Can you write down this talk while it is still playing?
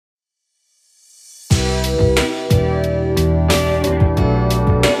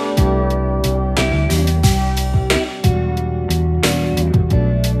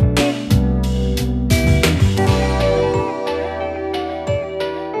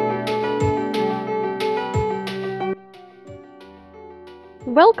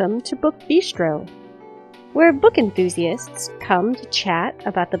Welcome to Book Bistro, where book enthusiasts come to chat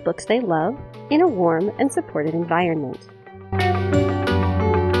about the books they love in a warm and supportive environment.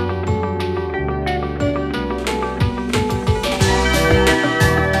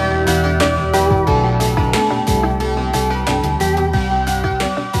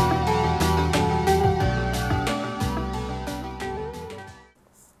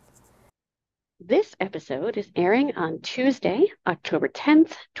 This episode is airing on Tuesday, October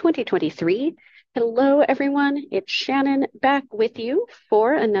 10th, 2023. Hello, everyone. It's Shannon back with you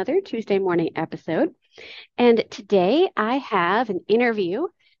for another Tuesday morning episode. And today I have an interview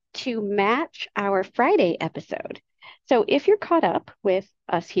to match our Friday episode. So if you're caught up with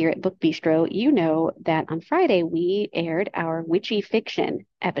us here at Book Bistro, you know that on Friday we aired our witchy fiction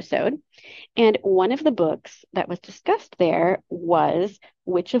episode. And one of the books that was discussed there was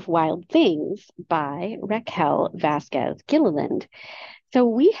Witch of Wild Things by Raquel Vasquez Gilliland. So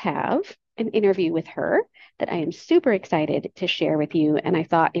we have an interview with her that I am super excited to share with you, and I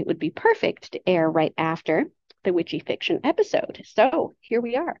thought it would be perfect to air right after the witchy fiction episode. So here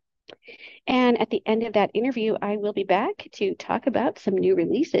we are. And at the end of that interview, I will be back to talk about some new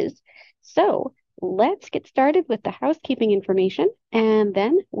releases. So let's get started with the housekeeping information, and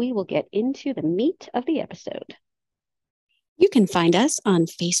then we will get into the meat of the episode. You can find us on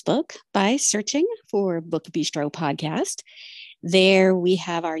Facebook by searching for Book Bistro Podcast. There we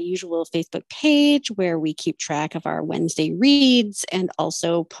have our usual Facebook page where we keep track of our Wednesday reads and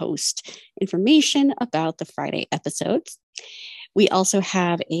also post information about the Friday episodes. We also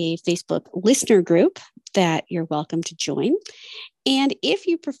have a Facebook listener group that you're welcome to join. And if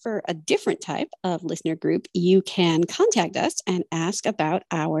you prefer a different type of listener group, you can contact us and ask about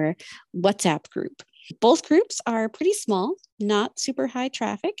our WhatsApp group. Both groups are pretty small, not super high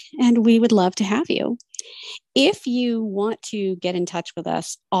traffic, and we would love to have you. If you want to get in touch with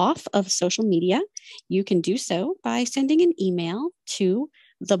us off of social media, you can do so by sending an email to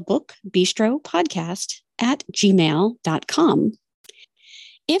thebookbistropodcast@gmail.com.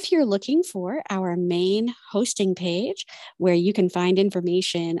 If you're looking for our main hosting page, where you can find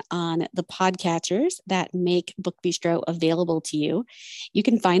information on the podcatchers that make Book Bistro available to you, you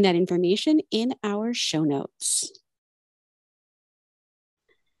can find that information in our show notes.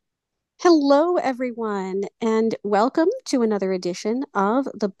 Hello, everyone, and welcome to another edition of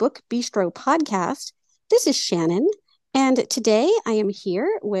the Book Bistro podcast. This is Shannon, and today I am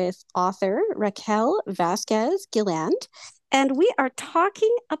here with author Raquel Vasquez Gilliland, and we are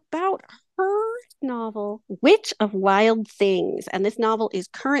talking about her novel, Witch of Wild Things. And this novel is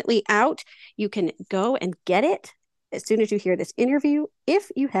currently out. You can go and get it as soon as you hear this interview,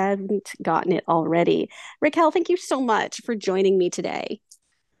 if you haven't gotten it already. Raquel, thank you so much for joining me today.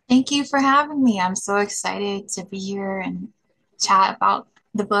 Thank you for having me. I'm so excited to be here and chat about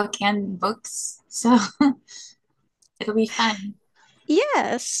the book and books. So it'll be fun.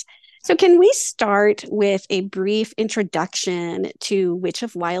 Yes. So can we start with a brief introduction to Witch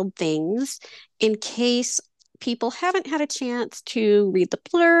of Wild Things in case people haven't had a chance to read the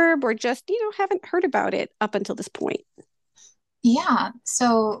blurb or just, haven't heard about it up until this point? Yeah.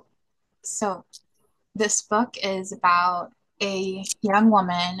 So this book is about a young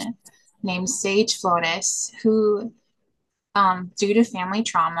woman named Sage Flores who due to family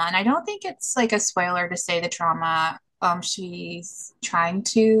trauma, and I don't think it's like a spoiler to say the trauma, she's trying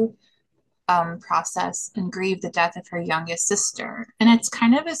to process and grieve the death of her youngest sister. And it's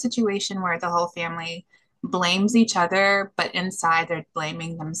kind of a situation where the whole family blames each other, but inside they're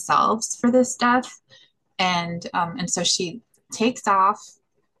blaming themselves for this death. And so she takes off,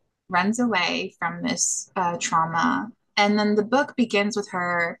 runs away from this trauma. And then the book begins with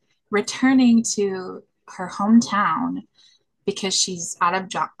her returning to her hometown because she's out of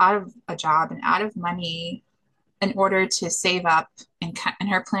a job and out of money in order to save up, and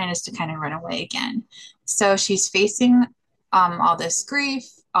her plan is to kind of run away again. So she's facing all this grief,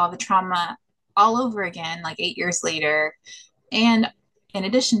 all the trauma all over again, like 8 years later. And in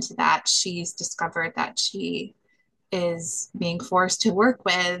addition to that, she's discovered that she is being forced to work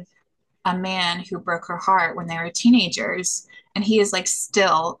with a man who broke her heart when they were teenagers. And he is like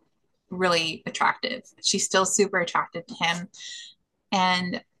still really attractive. She's still super attracted to him.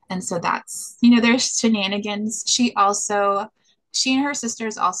 And so that's, there's shenanigans. She and her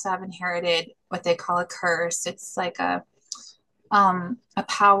sisters also have inherited what they call a curse. It's like a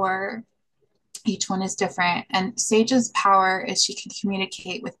power. Each one is different. And Sage's power is she can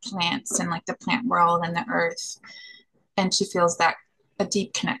communicate with plants and like the plant world and the earth. And she feels that a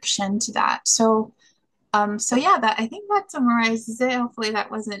deep connection to that. So So yeah, that I think that summarizes it. Hopefully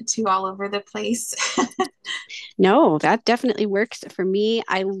that wasn't too all over the place. No, that definitely works for me.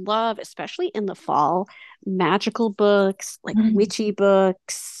 I love, especially in the fall, magical books, like Mhm. witchy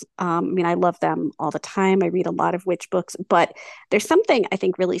books. I mean, I love them all the time. I read a lot of witch books, but there's something I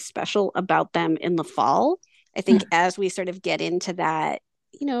think really special about them in the fall. I think as we sort of get into that,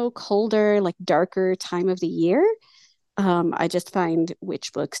 colder, like darker time of the year, I just find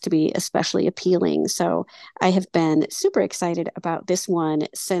witch books to be especially appealing. So I have been super excited about this one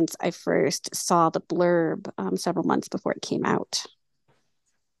since I first saw the blurb several months before it came out.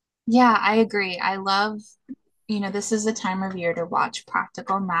 Yeah, I agree. I love, this is the time of year to watch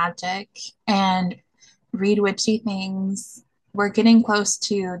practical magic and read witchy things. We're getting close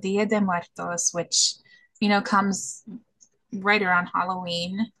to Dia de Muertos, which, comes right around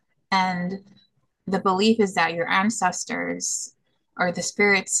Halloween. And the belief is that your ancestors or the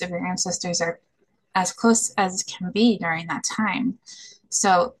spirits of your ancestors are as close as can be during that time.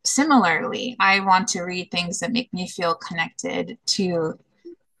 So, similarly, I want to read things that make me feel connected to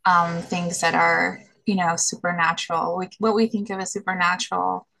things that are, supernatural, what we think of as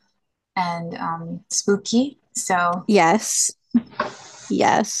supernatural and spooky. So, Yes,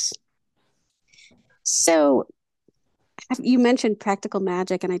 yes. So you mentioned practical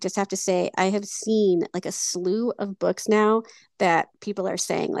magic, and I just have to say, I have seen like a slew of books now that people are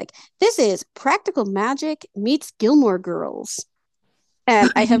saying, like, this is practical magic meets Gilmore Girls.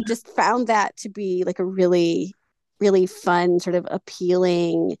 And I have just found that to be like a really, really fun, sort of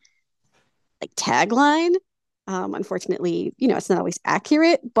appealing like tagline. Unfortunately, it's not always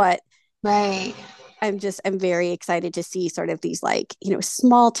accurate, but right. I'm very excited to see sort of these like,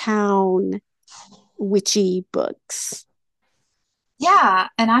 small town witchy books. Yeah,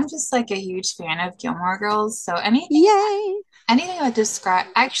 and I'm just like a huge fan of Gilmore Girls. So Yay. anything that describe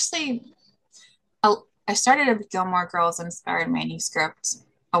actually, I started a Gilmore Girls inspired manuscript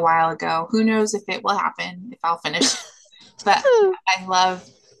a while ago. Who knows if it will happen, if I'll finish it. But I love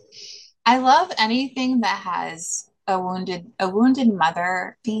I love anything that has a wounded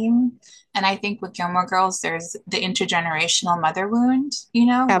mother theme. And I think with Gilmore Girls, there's the intergenerational mother wound, with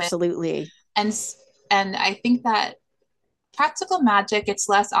Absolutely. and and I think that practical magic, it's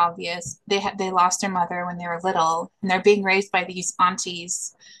less obvious. They lost their mother when they were little, and they're being raised by these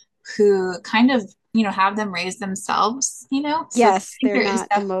aunties who kind of, have them raise themselves, So I Yes, think they're there is not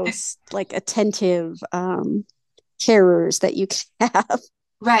the that. most like attentive carers that you can have.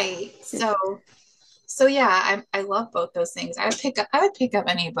 Right. So yeah, I love both those things. I would pick up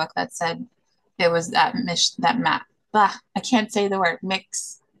any book that said it was that map. Bah, I can't say the word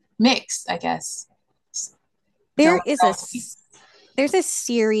mix, I guess. There Gilmore is a Girls. s- there's a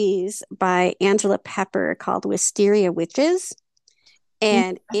series by Angela Pepper called Wisteria Witches, Ooh,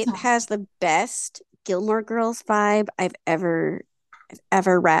 and that it sounds. has the best Gilmore Girls vibe I've ever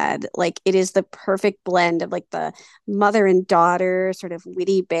read. Like it is the perfect blend of like the mother and daughter sort of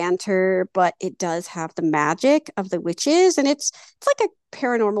witty banter, but it does have the magic of the witches, and it's like a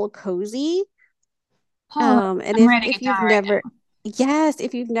paranormal cozy. Oh, And I'm if writing if it down you've right never, yes,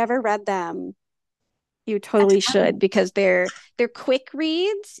 if you've never read them, you now. totally should because they're quick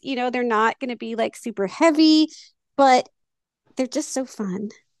reads. They're not going to be like super heavy, but they're just so fun.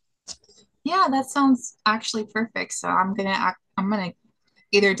 Yeah, that sounds actually perfect. So I'm gonna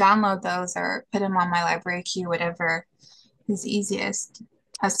either download those or put them on my library queue, whatever is easiest.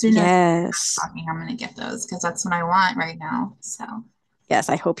 As soon as Yes. I'm talking, I'm gonna get those because that's what I want right now. So Yes,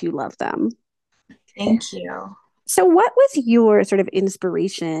 I hope you love them. thank you. So, what was your sort of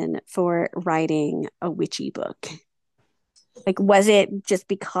inspiration for writing a witchy book? Like, was it just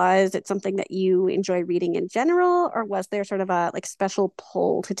because it's something that you enjoy reading in general, or was there sort of a like special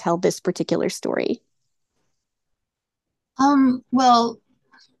pull to tell this particular story? Well,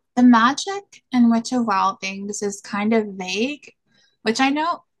 the magic in Witch of Wild Things is kind of vague, which I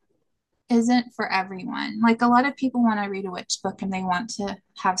know isn't for everyone. Like a lot of people want to read a witch book and they want to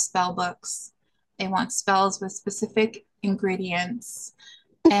have spell books. They want spells with specific ingredients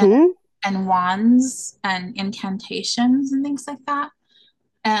and Hmm. and wands and incantations and things like that.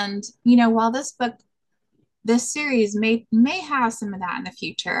 And while this series may have some of that in the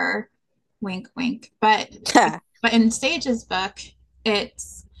future, wink wink, but in Stage's book,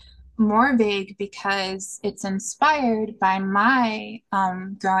 it's more vague because it's inspired by my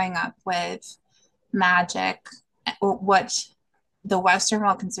growing up with magic, what the Western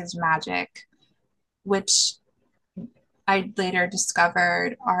world considers magic, which I later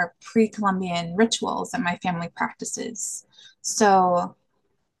discovered are pre-Columbian rituals that my family practices. So,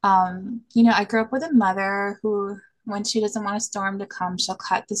 I grew up with a mother who, when she doesn't want a storm to come, she'll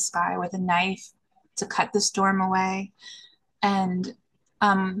cut the sky with a knife to cut the storm away. And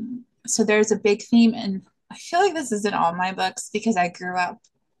so there's a big theme, and I feel like this is in all my books because I grew up,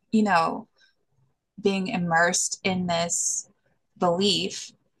 you know, being immersed in this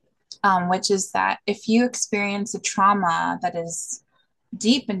belief, which is that if you experience a trauma that is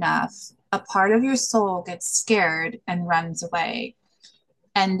deep enough, a part of your soul gets scared and runs away.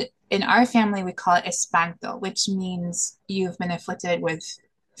 And in our family, we call it espanto, which means you've been afflicted with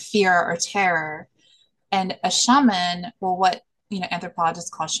fear or terror. And a shaman, well, what anthropologists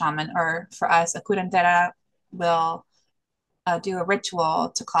call shaman, or for us, a curandera will do a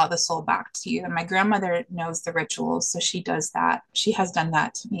ritual to call the soul back to you. And my grandmother knows the rituals, so she does that. She has done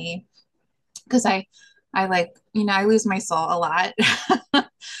that to me because I like, I lose my soul a lot.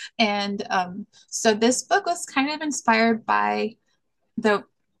 And so this book was kind of inspired by the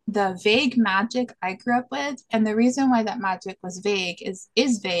the vague magic I grew up with. And the reason why that magic was vague is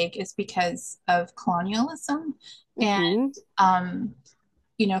vague is because of colonialism and Mm-hmm.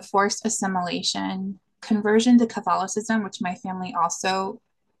 um, forced assimilation, conversion to Catholicism, which my family also,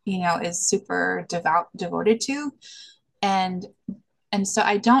 is super devoted to. And so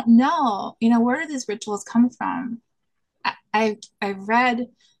I don't know, where do these rituals come from? I've read,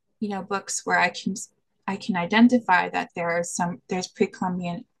 books where I can identify that there's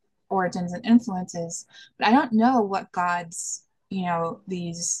pre-Columbian origins and influences, but I don't know what gods,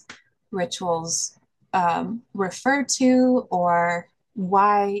 these rituals refer to, or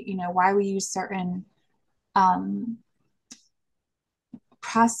why we use certain um,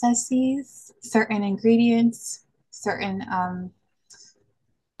 processes, certain ingredients, certain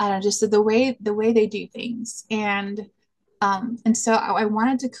I don't know, just the way they do things. And so I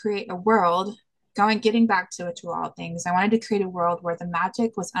wanted to create a world, getting back to it, to all things. I wanted to create a world where the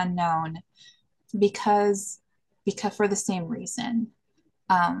magic was unknown because for the same reason.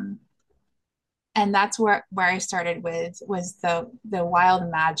 Um, and that's where I started with was the wild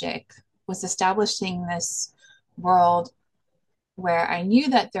magic, was establishing this world where I knew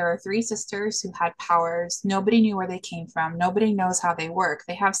that there are three sisters who had powers. Nobody knew where they came from. Nobody knows how they work.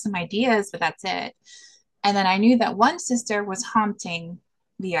 They have some ideas, but that's it. And then I knew that one sister was haunting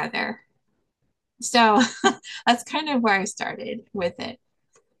the other. So that's kind of where I started with it.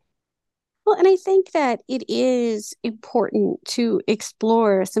 Well, and I think that it is important to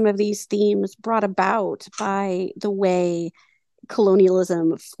explore some of these themes brought about by the way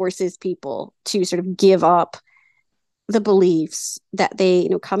colonialism forces people to sort of give up the beliefs that they,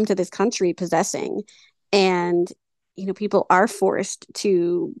 come to this country possessing. And, people are forced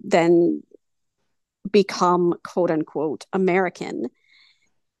to then become quote unquote American.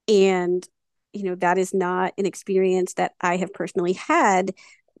 And, that is not an experience that I have personally had.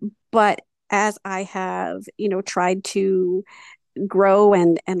 But as I have, tried to grow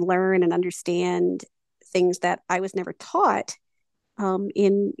and learn and understand things that I was never taught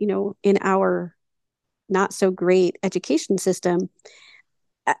in our not so great education system,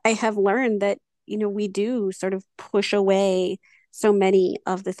 I have learned that, we do sort of push away so many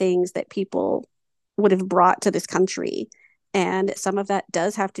of the things that people would have brought to this country. And some of that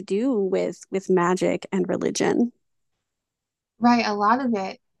does have to do with magic and religion. Right. A lot of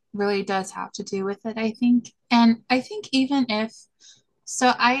it really does have to do with it, I think. And I think even if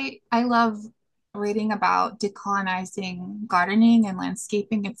so I love reading about decolonizing gardening and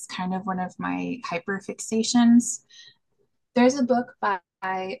landscaping. It's kind of one of my hyper fixations. There's a book by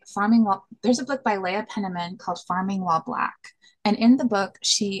there's a book by Leah Penniman called Farming While Black. And in the book,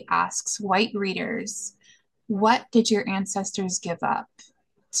 she asks white readers, what did your ancestors give up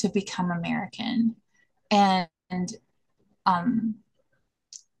to become American? And um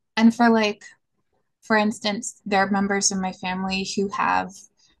and for instance, there are members of my family who have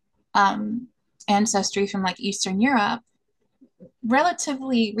um ancestry from like Eastern Europe,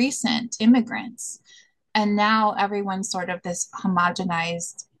 relatively recent immigrants. And now everyone's sort of this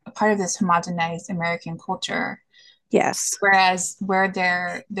homogenized, a part of this homogenized American culture. Yes. Whereas where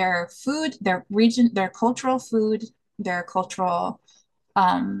their food, their region, their cultural food, their cultural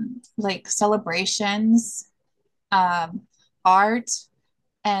like celebrations, um, art,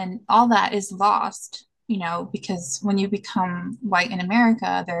 and all that is lost, because when you become white in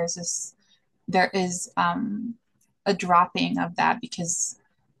America, there is a dropping of that because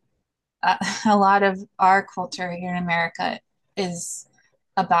a lot of our culture here in America is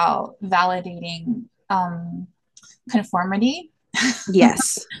about validating conformity.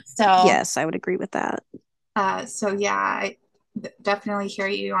 Yes. So, Yes, I would agree with that. so yeah, I definitely hear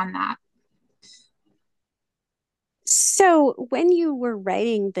you on that. So when you were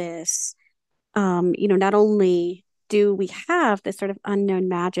writing this, not only do we have this sort of unknown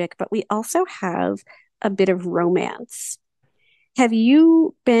magic, but we also have a bit of romance. Have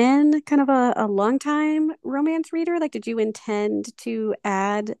you been kind of a long time romance reader? Like, did you intend to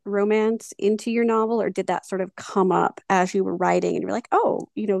add romance into your novel, or did that sort of come up as you were writing and you're like, oh,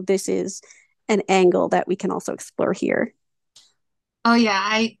 this is an angle that we can also explore here? Oh yeah,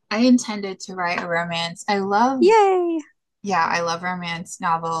 I intended to write a romance. Yay! I love romance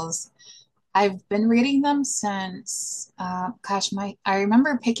novels. I've been reading them since, gosh, my I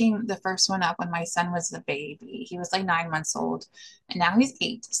remember picking the first one up when my son was a baby. He was like 9 months old, and now he's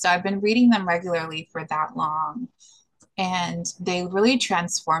 8. So I've been reading them regularly for that long, and they really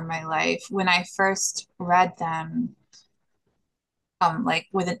transformed my life. When I first read them, like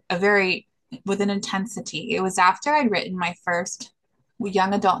with an intensity. It was after I'd written my first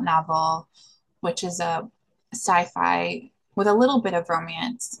young adult novel, which is a sci-fi with a little bit of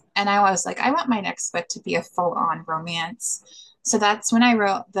romance. And I was like, I want my next book to be a full-on romance. So that's when I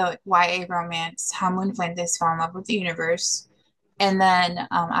wrote the YA romance, How Moon Fuentes Fell in Love with the Universe. And then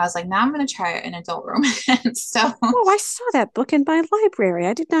I was like, now I'm going to try an adult romance. So, Oh, I saw that book in my library.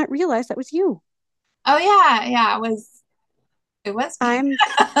 I did not realize that was you. oh yeah, yeah, it was me. I'm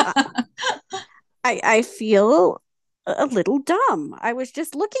I feel a little dumb. I was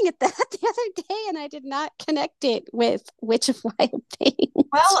just looking at that the other day and I did not connect it with Witch of Wild Well,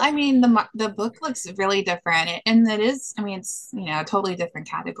 Things. I mean, the book looks really different, and it is. I mean, it's a totally different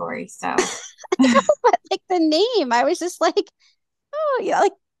category. So, I know, but like the name, I was just like, oh yeah,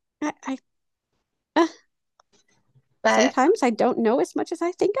 like I uh, but sometimes I don't know as much as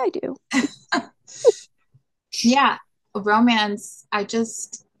I think I do. yeah, romance.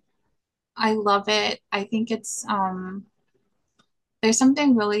 I love it. I think it's there's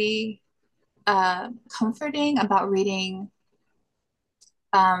something really comforting about reading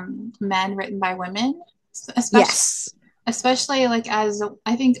men written by women, especially Yes, especially like as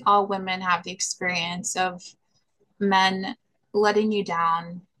I think all women have the experience of men letting you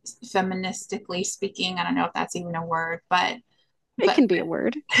down, feministically speaking. I don't know if that's even a word, but it but can be a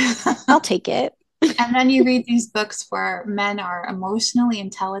word. I'll take it. and then you read these books where men are emotionally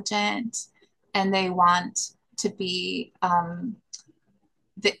intelligent and they want to be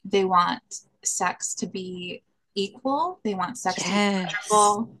they want sex to be equal. They want sex to be Yes.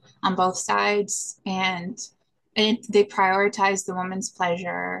 pleasurable on both sides, and they prioritize the woman's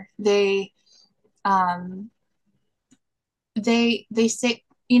pleasure. Um, they say,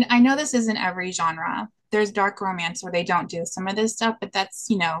 I know this isn't every genre. There's dark romance where they don't do some of this stuff, but that's,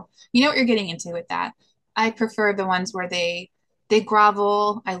 you know what you're getting into with that. I prefer the ones where they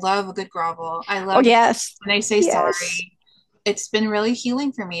grovel. I love a good grovel. I Oh love yes. when they say Yes. sorry. It's been really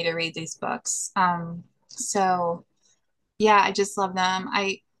healing for me to read these books. So yeah, I just love them.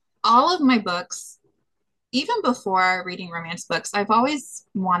 I All of my books, even before reading romance books, I've always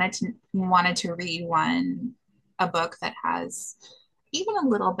wanted to read a book that has even a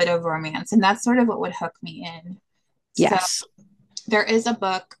little bit of romance, and that's sort of what would hook me in. So Yes. there is a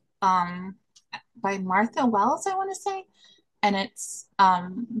book by Martha Wells, I want to say, and it's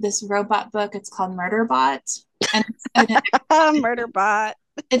this robot book. It's called Murderbot, and Murderbot.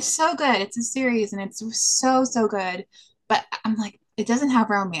 it's so good. It's a series, and it's so good. But I'm like, it doesn't have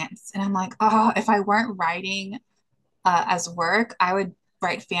romance, and I'm like, oh, if I weren't writing as work, I would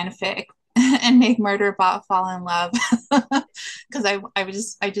write fanfic and make Murderbot fall in love because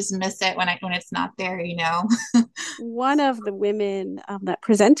I just miss it when it's not there. One of the women that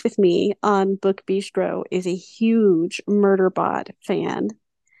presents with me on Book Bistro is a huge Murderbot fan.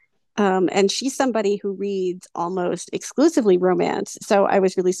 And she's somebody who reads almost exclusively romance. So I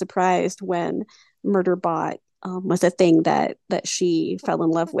was really surprised when Murderbot was a thing that she fell in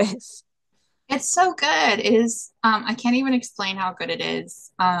love with. It's so good. It is. I can't even explain how good it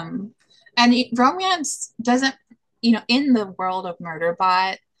is. And romance doesn't, in the world of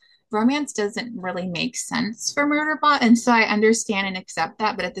Murderbot, romance doesn't really make sense for Murderbot, and so I understand and accept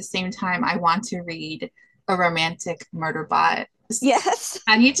that. But at the same time, I want to read a romantic Murderbot. Yes.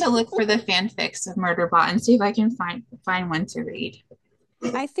 I need to look for the fanfics of Murderbot and see if I can find one to read.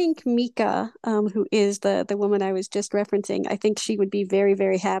 I think Mika, who is the woman I was just referencing, I think she would be very,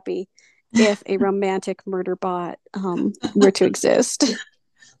 very happy if a romantic murder bot were to exist.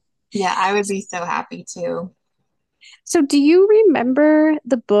 Yeah, I would be so happy too. So, do you remember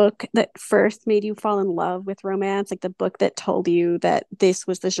the book that first made you fall in love with romance? Like the book that told you that this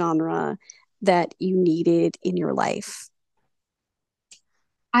was the genre that you needed in your life?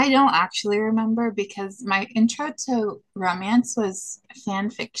 I don't actually remember because my intro to romance was fan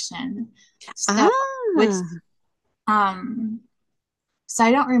fiction. So, which Ah, um so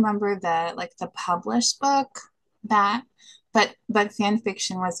I don't remember the published book. that. But fan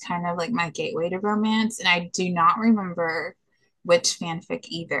fiction was kind of like my gateway to romance, and I do not remember which fanfic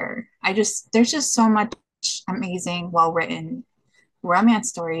either. I just there's just so much amazing, well written romance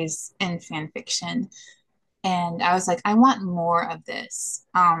stories in fan fiction, and I was like, I want more of this.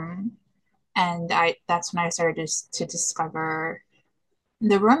 And I that's when I started to discover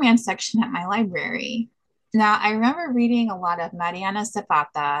the romance section at my library. Now, I remember reading a lot of Mariana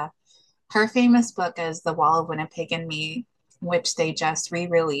Zapata. Her famous book is The Wall of Winnipeg and Me, which they just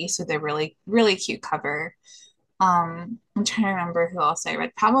re-released with a really, really cute cover. I'm trying to remember who else I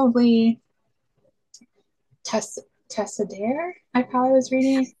read. Probably Tessa Dare, I probably was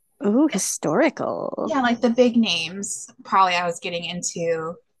reading. Ooh, historical. Yeah, like the big names probably I was getting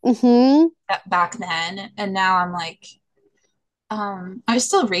into Mm-hmm. back then. And now I'm like, I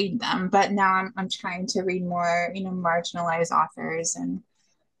still read them, but now I'm trying to read more, marginalized authors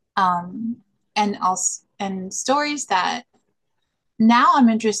um and also and stories that now I'm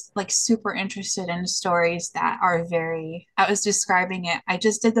interested, like super interested in stories that are very, I was describing it. I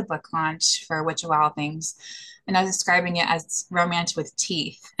just did the book launch for Witch of Wild Things, and I was describing it as romance with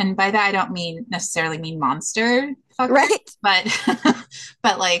teeth. And by that I don't mean necessarily mean monster fucker, Right. but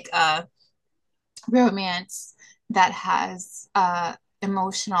but like romance that has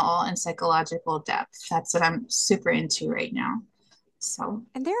emotional and psychological depth. That's what I'm super into right now. So,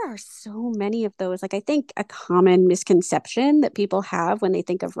 And there are so many of those. Like, I think a common misconception that people have when they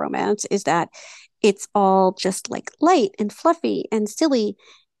think of romance is that it's all just like light and fluffy and silly.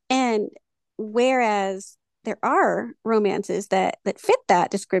 And whereas there are romances that fit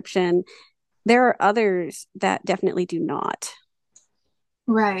that description, there are others that definitely do not.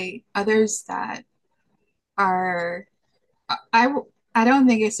 right. Others that are, I, I don't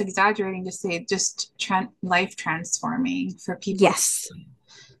think it's exaggerating to say just life transforming for people. Yes.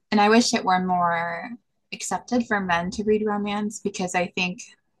 And I wish it were more accepted for men to read romance because I think,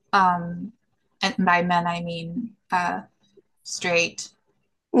 um, and by men, I mean straight,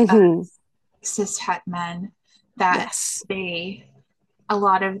 uh, Hmm. cis het men, that Yes. they a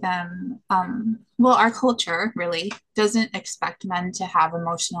lot of them, well, our culture really doesn't expect men to have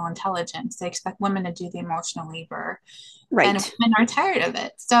emotional intelligence. They expect women to do the emotional labor, and Right. women are tired of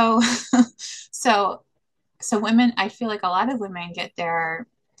it. So, so, so women, I feel like a lot of women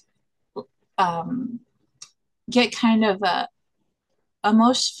um, get kind of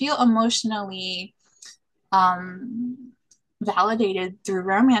feel emotionally um, validated through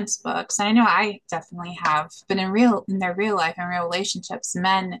romance books. And I know I definitely have, but in their real life and real relationships,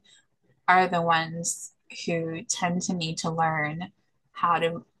 men are the ones who tend to need to learn how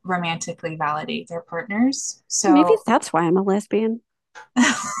to romantically validate their partners. Maybe So, that's why I'm a lesbian.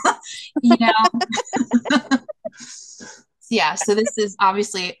 you know, yeah, so this is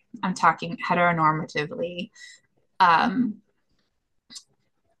obviously, I'm talking heteronormatively. Um,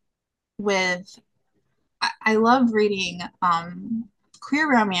 with, I love reading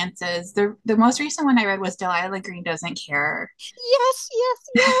queer romances. The most recent one I read was Delilah Green Doesn't Care. Yes, yes,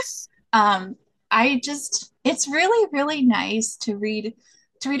 yes. Um, it's really, really nice to read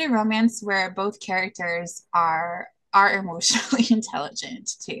a romance where both characters are emotionally intelligent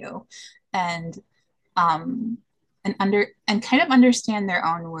too, and um, and kind of understand their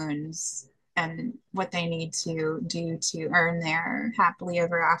own wounds and what they need to do to earn their happily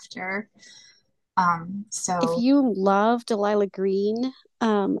ever after. If So, you love Delilah Green,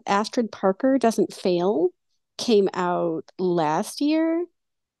 Astrid Parker Doesn't Fail came out last year,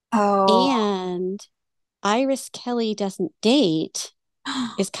 oh, and Iris Kelly Doesn't Date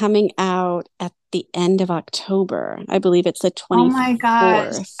is coming out at the end of October. I believe it's the oh my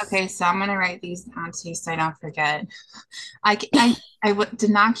gosh. 24th. Okay, so I'm gonna write these down too so I don't forget. I did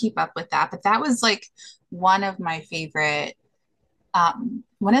not keep up with that, but that was like one of my favorite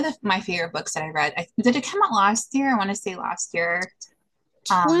my favorite books that I read. Did it come out last year? I want to say last year.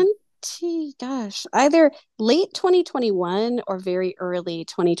 Um 20, gosh, either late 2021 or very early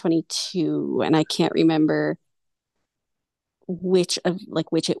 2022. And I can't remember which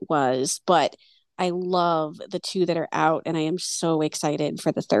it was, but I love the two that are out, and I am so excited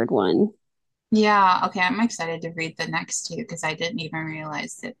for the third one. yeah, okay, I'm excited to read the next two because I didn't even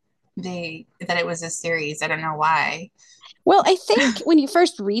realize that it was a series. I don't know why. Well, I think when you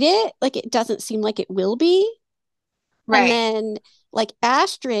first read it, like it doesn't seem like it will be. And Right, then like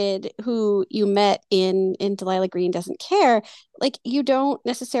Astrid, who you met in Delilah Green Doesn't Care, like you don't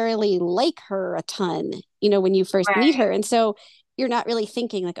necessarily like her a ton, when you first meet right. her. And so you're not really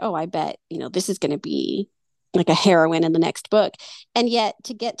thinking like, oh, I bet, this is going to be like a heroine in the next book. And yet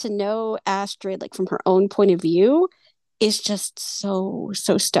to get to know Astrid like from her own point of view is just so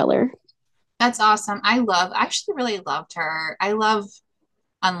stellar. That's awesome. I actually really loved her. I love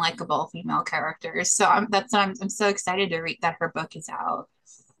unlikable female characters. So I'm so excited to read that her book is out.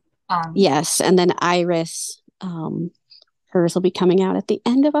 Um, Yes, and then Iris, hers will be coming out at the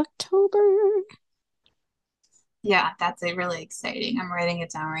end of October. yeah, that's a really exciting. I'm writing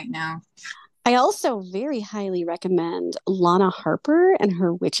it down right now. I also very highly recommend Lana Harper and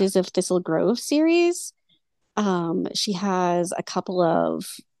her Witches of Thistle Grove series. She has a couple of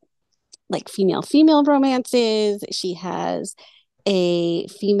like female romances. She has a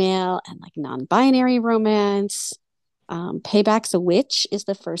female and like non-binary romance. Payback's a Witch is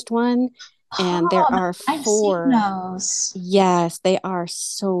the first one, and there Oh, are I've seen four. those. Yes, they are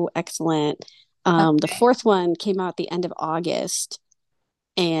so excellent. The Okay, fourth one came out at the end of August,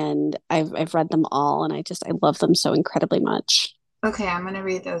 and I've read them all, and I love them so incredibly much. okay, I'm gonna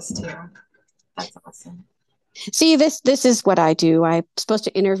read those too. That's awesome. See, this is what I do. I'm supposed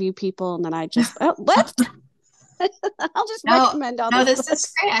to interview people, and then I just let's I'll just No, recommend all no, these this is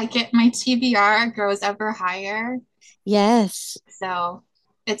books. great. I get my TBR grows ever higher. Yes, So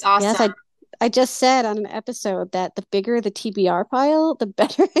it's yes, awesome. I just said on an episode that the bigger the TBR pile, the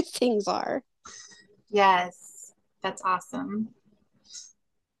better things are. Yes, that's awesome.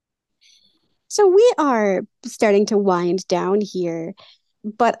 So we are starting to wind down here,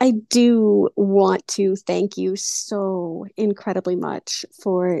 but I do want to thank you so incredibly much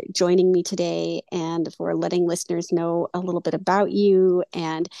for joining me today and for letting listeners know a little bit about you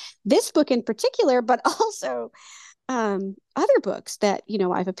and this book in particular, but also other books that,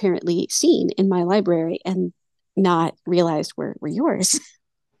 I've apparently seen in my library and not realized were yours.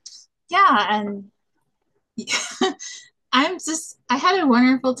 Yeah, and I had a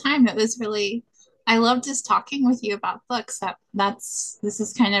wonderful time. I love just talking with you about books. This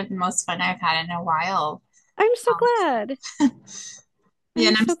is kind of the most fun I've had in a while. I'm so Um, glad. yeah, I'm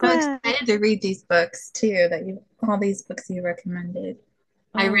and I'm so so glad. excited to read these books too, all these books you recommended.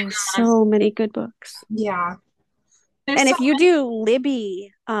 I read Oh, them last, so many good books. yeah. There's And so if you many. do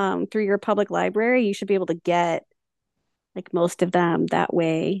Libby through your public library, you should be able to get like most of them that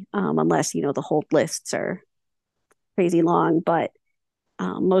way, unless the whole lists are crazy long. But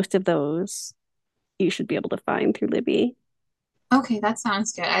most of those you should be able to find through Libby. Okay, that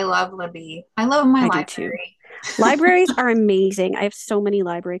sounds good. I love Libby. I love my I do too. library. Libraries are amazing. I have so many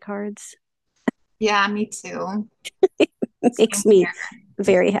library cards. Yeah, me too. It Same makes me here.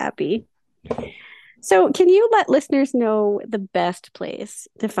 very happy. So, can you let listeners know the best place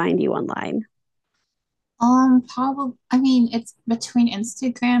to find you online? Probably, I mean, it's between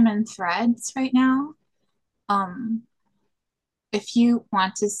Instagram and Threads right now. Um, if you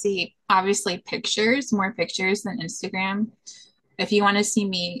want to see obviously pictures, more pictures than Instagram, if you want to see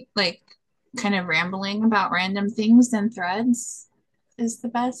me like kind of rambling about random things, then Threads is the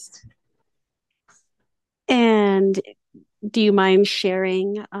best. And do you mind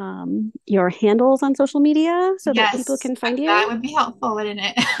sharing your handles on social media so that people Yes, can find that you? would be helpful, wouldn't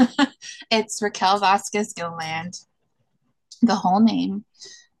it? It's Raquel Vasquez Gilliland, the whole name,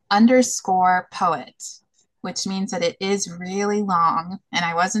 underscore poet, which means that it is really long. And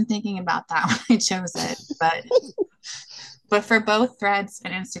I wasn't thinking about that when I chose it, but for both Threads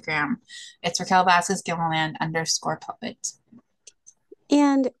and Instagram, it's Raquel Vasquez Gilliland underscore poet.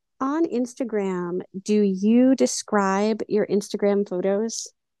 And on Instagram, do you describe your Instagram photos?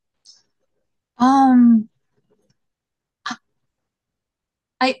 Um,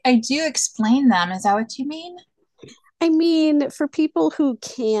 I do explain them. Is that what you mean? I mean, for people who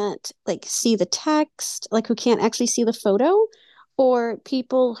can't like see the text, like who can't actually see the photo, or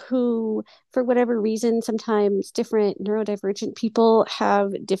people who, for whatever reason, sometimes different neurodivergent people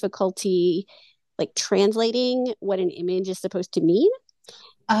have difficulty like translating what an image is supposed to mean.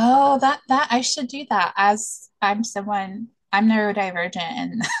 Oh, that I should do that as I'm neurodivergent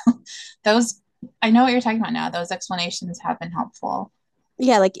and those I know what you're talking about now. Those explanations have been helpful.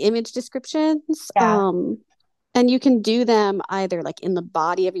 Yeah, like image descriptions. Yeah. And you can do them either like in the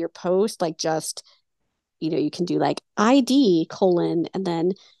body of your post, like just, you can do like ID colon, and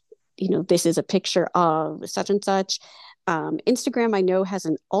then, this is a picture of such and such. Instagram, I know, has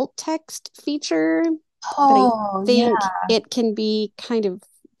an alt text feature, but I Oh, yeah. think it can be kind of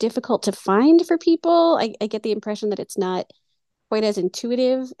difficult to find for people. I get the impression that it's not quite as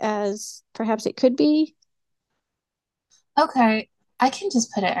intuitive as perhaps it could be. Okay. I can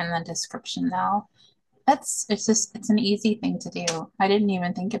just put it in the description now. It's an easy thing to do. I didn't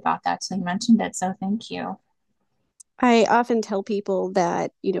even think about that till you mentioned it, so thank you. I often tell people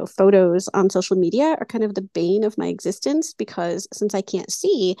that, photos on social media are kind of the bane of my existence because since I can't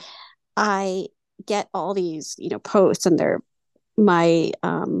see, I get all these, posts and they're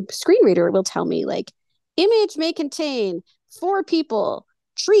screen reader will tell me like image may contain four people,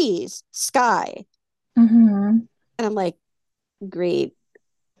 trees, sky. Mm-hmm. And I'm like, great.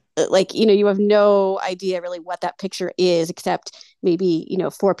 Like, you have no idea really what that picture is, except maybe,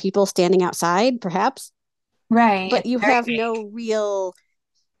 four people standing outside, perhaps. Right. But It's you very have no real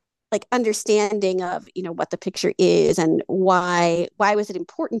like understanding of, what the picture is and why was it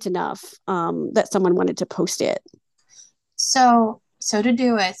important enough that someone wanted to post it. so to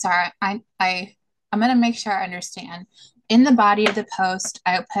do it, sorry, I'm gonna make sure I understand. In the body of the post,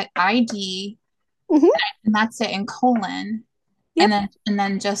 I put ID Mm-hmm. and that's it in colon, Yep. and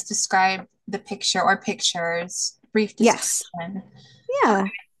then just describe the picture or pictures, brief Yes. description. Yeah.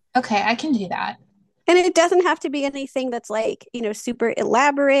 Okay, I can do that. And it doesn't have to be anything that's like, super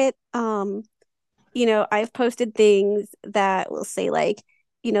elaborate. I've posted things that will say like,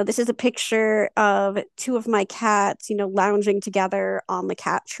 this is a picture of two of my cats, lounging together on the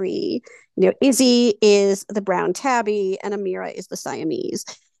cat tree. Izzy is the brown tabby and Amira is the Siamese.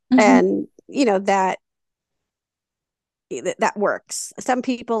 Mhm. And, that works. Some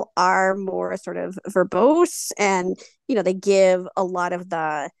people are more sort of verbose and, they give a lot of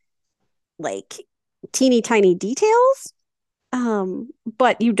the like teeny tiny details.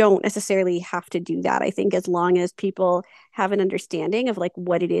 But you don't necessarily have to do that. I think as long as people have an understanding of like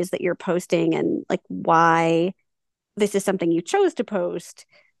what it is that you're posting and like why this is something you chose to post,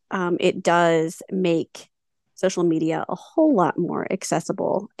 it does make social media a whole lot more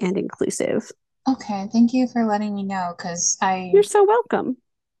accessible and inclusive. Okay, thank you for letting me know because You're so welcome.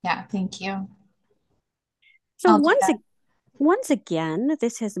 yeah, thank you. So I'll do that. once again,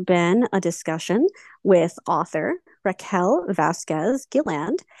 this has been a discussion with author Raquel Vasquez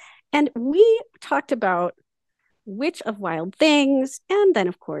Gilliland, and we talked about Witch of Wild Things, and then,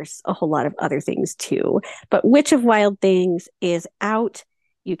 of course, a whole lot of other things too. But Witch of Wild Things is out.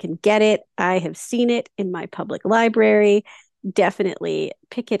 You can get it. I have seen it in my public library. Definitely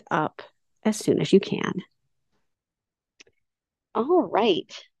pick it up as soon as you can. All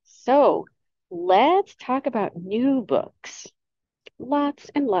right. So let's talk about new books. Lots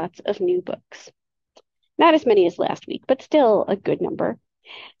and lots of new books. Not as many as last week, but still a good number.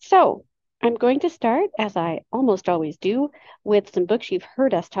 So I'm going to start, as I almost always do, with some books you've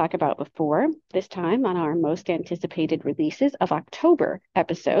heard us talk about before, this time on our most anticipated releases of October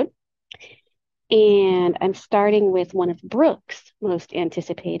episode. And I'm starting with one of Brooke's most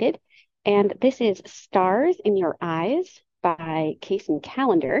anticipated, and this is Stars in Your Eyes by Casey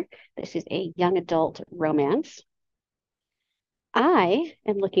Callender. This is a young adult romance. I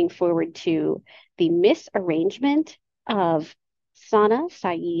am looking forward to The Misarrangement of Sana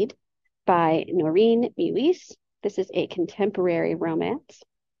Saeed by Noreen Mewis. This is a contemporary romance.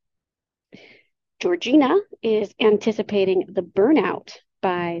 Georgina is anticipating The Burnout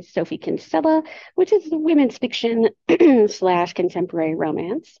by Sophie Kinsella, which is women's fiction slash contemporary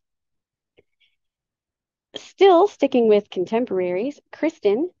romance. Still sticking with contemporaries,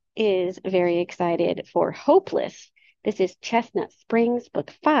 Kristen is very excited for Hopeless. This is Chestnut Springs,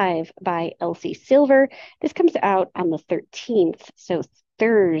 Book 5 by Elsie Silver. This comes out on the 13th, so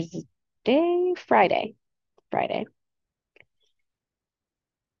Friday.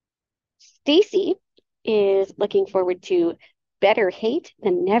 Stacy is looking forward to Better Hate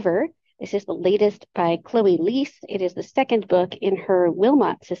Than Never. This is the latest by Chloe Leese. It is the second book in her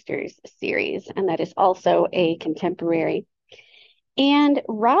Wilmot Sisters series, and that is also a contemporary. And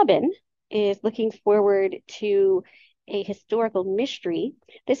Robin is looking forward to a historical mystery.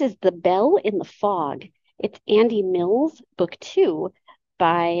 This is The Bell in the Fog. It's Andy Mills, Book 2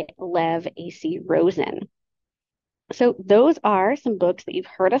 by Lev A.C. Rosen. So those are some books that you've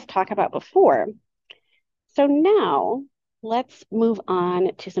heard us talk about before. So now let's move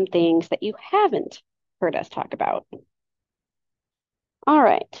on to some things that you haven't heard us talk about. All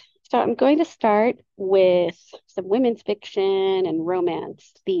right. So I'm going to start with some women's fiction and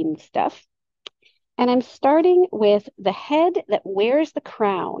romance themed stuff. And I'm starting with The Head That Wears the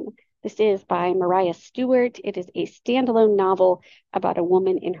Crown. This is by Mariah Stewart. It is a standalone novel about a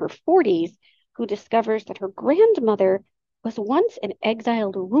woman in her 40s who discovers that her grandmother was once an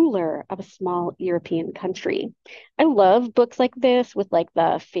exiled ruler of a small European country. I love books like this with like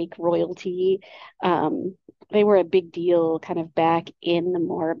the fake royalty. They were a big deal kind of back in the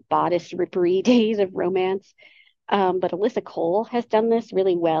more bodice rippery days of romance. But Alyssa Cole has done this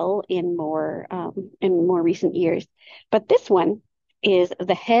really well in more recent years. But this one is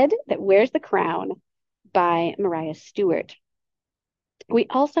The Head That Wears the Crown by Mariah Stewart. We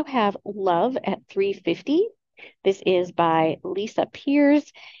also have Love at 350. This is by Lisa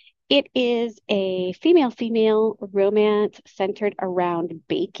Piers, It is a female-female romance centered around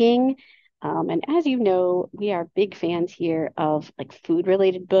baking. And as you know, we are big fans here of like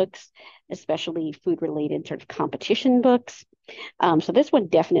food-related books, especially food-related sort of competition books. So this one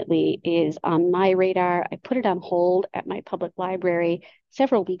definitely is on my radar. I put it on hold at my public library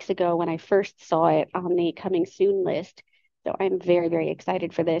several weeks ago when I first saw it on the coming soon list. So I'm very, very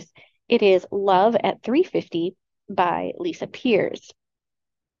excited for this. It is Love at 350 by Lisa Peers.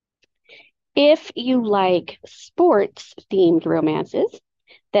 If you like sports themed romances,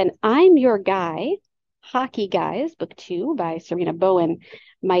 then I'm Your Guy, Hockey Guys, book two by Serena Bowen,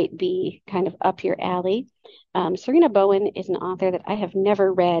 might be kind of up your alley. Serena Bowen is an author that I have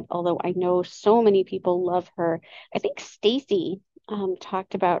never read, although I know so many people love her. I think Stacy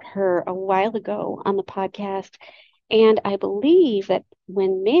talked about her a while ago on the podcast, and I believe that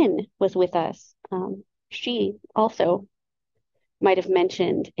when Min was with us, she also might have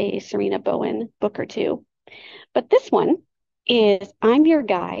mentioned a Serena Bowen book or two. But this one is I'm Your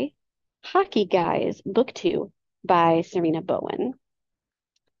Guy, Hockey Guys, book two by Serena Bowen.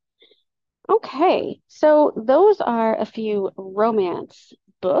 Okay, so those are a few romance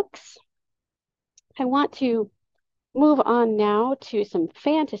books. I want to move on now to some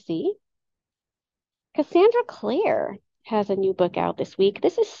fantasy. Cassandra Clare has a new book out this week.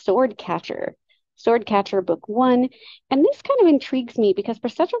 This is Swordcatcher, Swordcatcher Book One. And this kind of intrigues me because for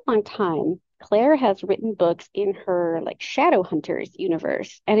such a long time, Claire has written books in her like Shadowhunters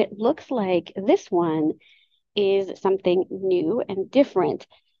universe. And it looks like this one is something new and different.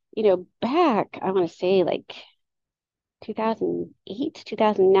 Back, I want to say like 2008,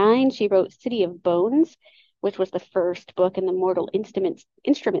 2009, she wrote City of Bones, which was the first book in the Mortal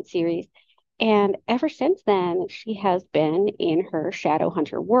Instrument series. And ever since then, she has been in her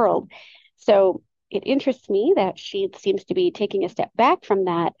Shadowhunter world. So it interests me that she seems to be taking a step back from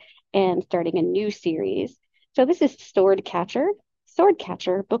that and starting a new series. So this is Swordcatcher,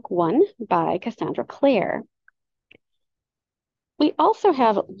 Book One by Cassandra Clare. We also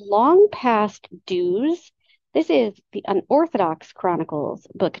have Long Past Dues. This is The Unorthodox Chronicles,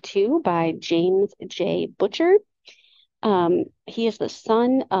 Book Two by James J. Butcher. He is the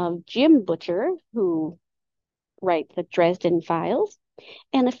son of Jim Butcher, who writes the Dresden Files.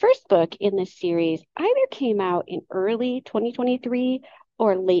 And the first book in this series either came out in early 2023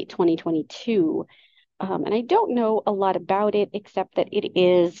 or late 2022. And I don't know a lot about it except that it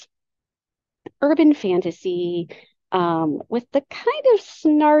is urban fantasy with the kind of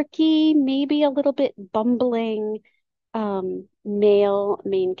snarky, maybe a little bit bumbling male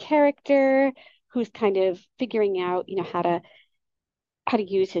main character who's kind of figuring out, how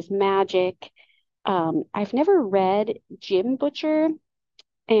to use his magic. I've never read Jim Butcher,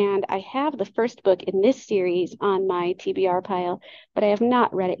 and I have the first book in this series on my TBR pile, but I have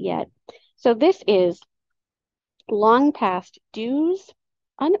not read it yet. So this is Long Past Dues,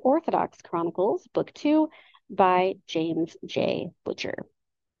 Unorthodox Chronicles, Book Two by James J. Butcher.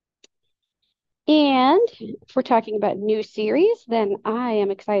 And if we're talking about new series, then I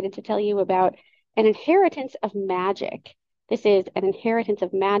am excited to tell you about An Inheritance of Magic. This is An Inheritance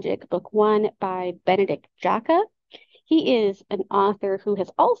of Magic, Book One by Benedict Jacka. He is an author who has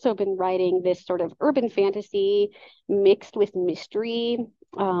also been writing this sort of urban fantasy mixed with mystery,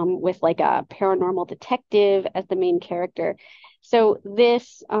 with like a paranormal detective as the main character. So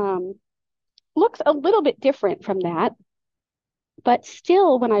this looks a little bit different from that. But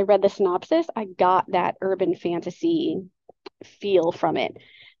still, when I read the synopsis, I got that urban fantasy feel from it.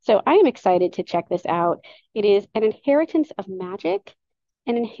 So I am excited to check this out. It is An Inheritance of Magic,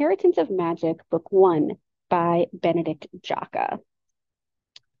 Book One by Benedict Jacka.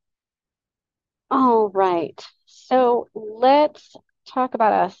 All right, so let's talk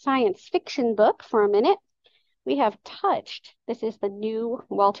about a science fiction book for a minute. We have Touched. This is the new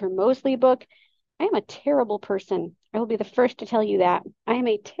Walter Mosley book. I am a terrible person. I will be the first to tell you that. I am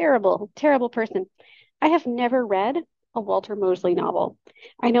a terrible, terrible person. I have never read a Walter Mosley novel.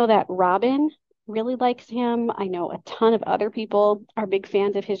 I know that Robin really likes him. I know a ton of other people are big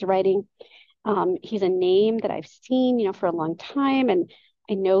fans of his writing. He's a name that I've seen, for a long time, and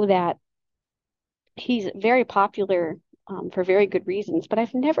I know that he's very popular for very good reasons, but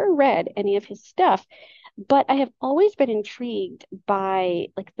I've never read any of his stuff. But I have always been intrigued by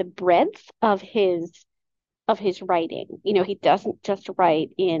like the breadth of his writing. He doesn't just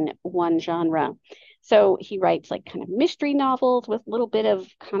write in one genre. So he writes like kind of mystery novels with a little bit of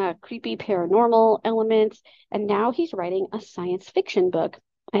kind of creepy paranormal elements. And now he's writing a science fiction book,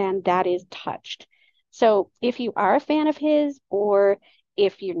 and that is Touched. So if you are a fan of his, or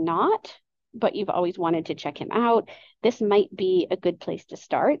if you're not, but you've always wanted to check him out, this might be a good place to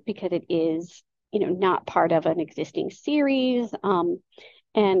start because it is, not part of an existing series,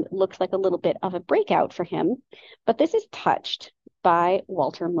 and looks like a little bit of a breakout for him. But this is Touched by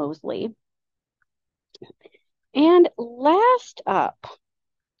Walter Mosley. And last up,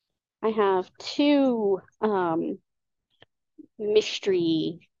 I have two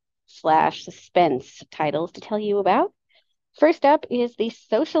mystery slash suspense titles to tell you about. First up is The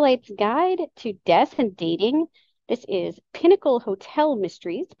Socialite's Guide to Death and Dating. This is Pinnacle Hotel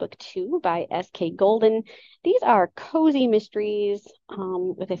Mysteries, Book 2 by S.K. Golden. These are cozy mysteries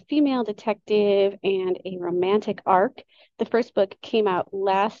with a female detective and a romantic arc. The first book came out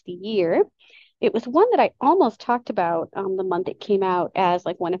last year. It was one that I almost talked about the month it came out as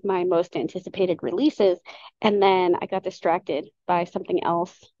like one of my most anticipated releases. And then I got distracted by something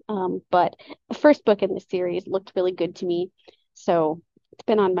else. But the first book in the series looked really good to me. So it's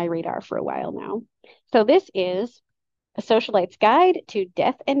been on my radar for a while now. So this is A Socialite's Guide to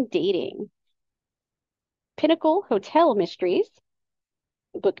Death and Dating. Pinnacle Hotel Mysteries,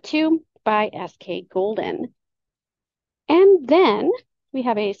 Book 2 by S.K. Golden. And then we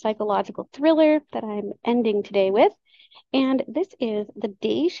have a psychological thriller that I'm ending today with, and this is The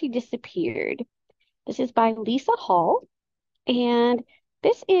Day She Disappeared. This is by Lisa Hall, and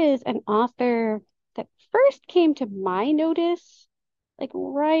this is an author that first came to my notice like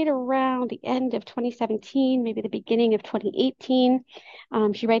right around the end of 2017, maybe the beginning of 2018.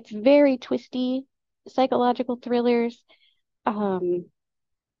 She writes very twisty psychological thrillers.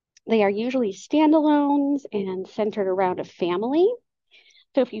 They are usually standalones and centered around a family.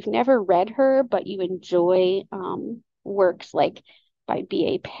 So if you've never read her, but you enjoy works like by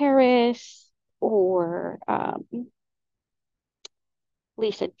B.A. Paris or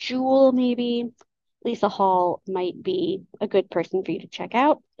Lisa Jewell, maybe, Lisa Hall might be a good person for you to check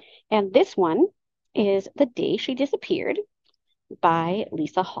out. And this one is The Day She Disappeared by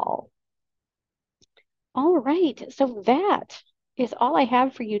Lisa Hall. All right, so that is all I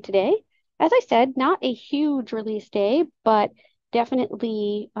have for you today. As I said, not a huge release day, but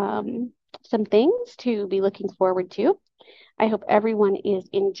definitely some things to be looking forward to. I hope everyone is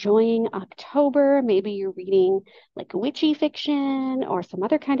enjoying October. Maybe you're reading like witchy fiction or some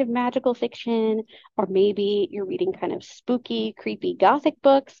other kind of magical fiction, or maybe you're reading kind of spooky, creepy gothic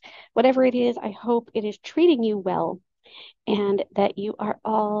books. Whatever it is, I hope it is treating you well and that you are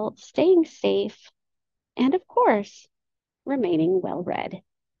all staying safe and, of course, remaining well read.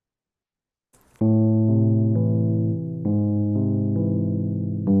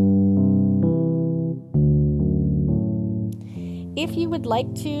 If you would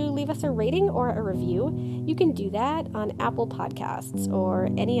like to leave us a rating or a review, you can do that on Apple Podcasts or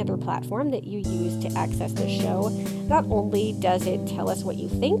any other platform that you use to access the show. Not only does it tell us what you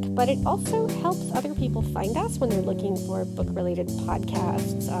think, but it also helps other people find us when they're looking for book-related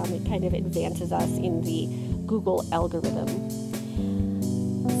podcasts. It kind of advances us in the Google algorithm.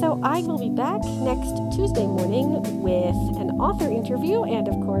 So I will be back next Tuesday morning with an author interview and,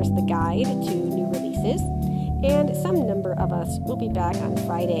 of course, the guide to new releases. And some number of us will be back on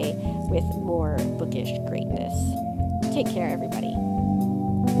Friday with more bookish greatness. Take care, everybody.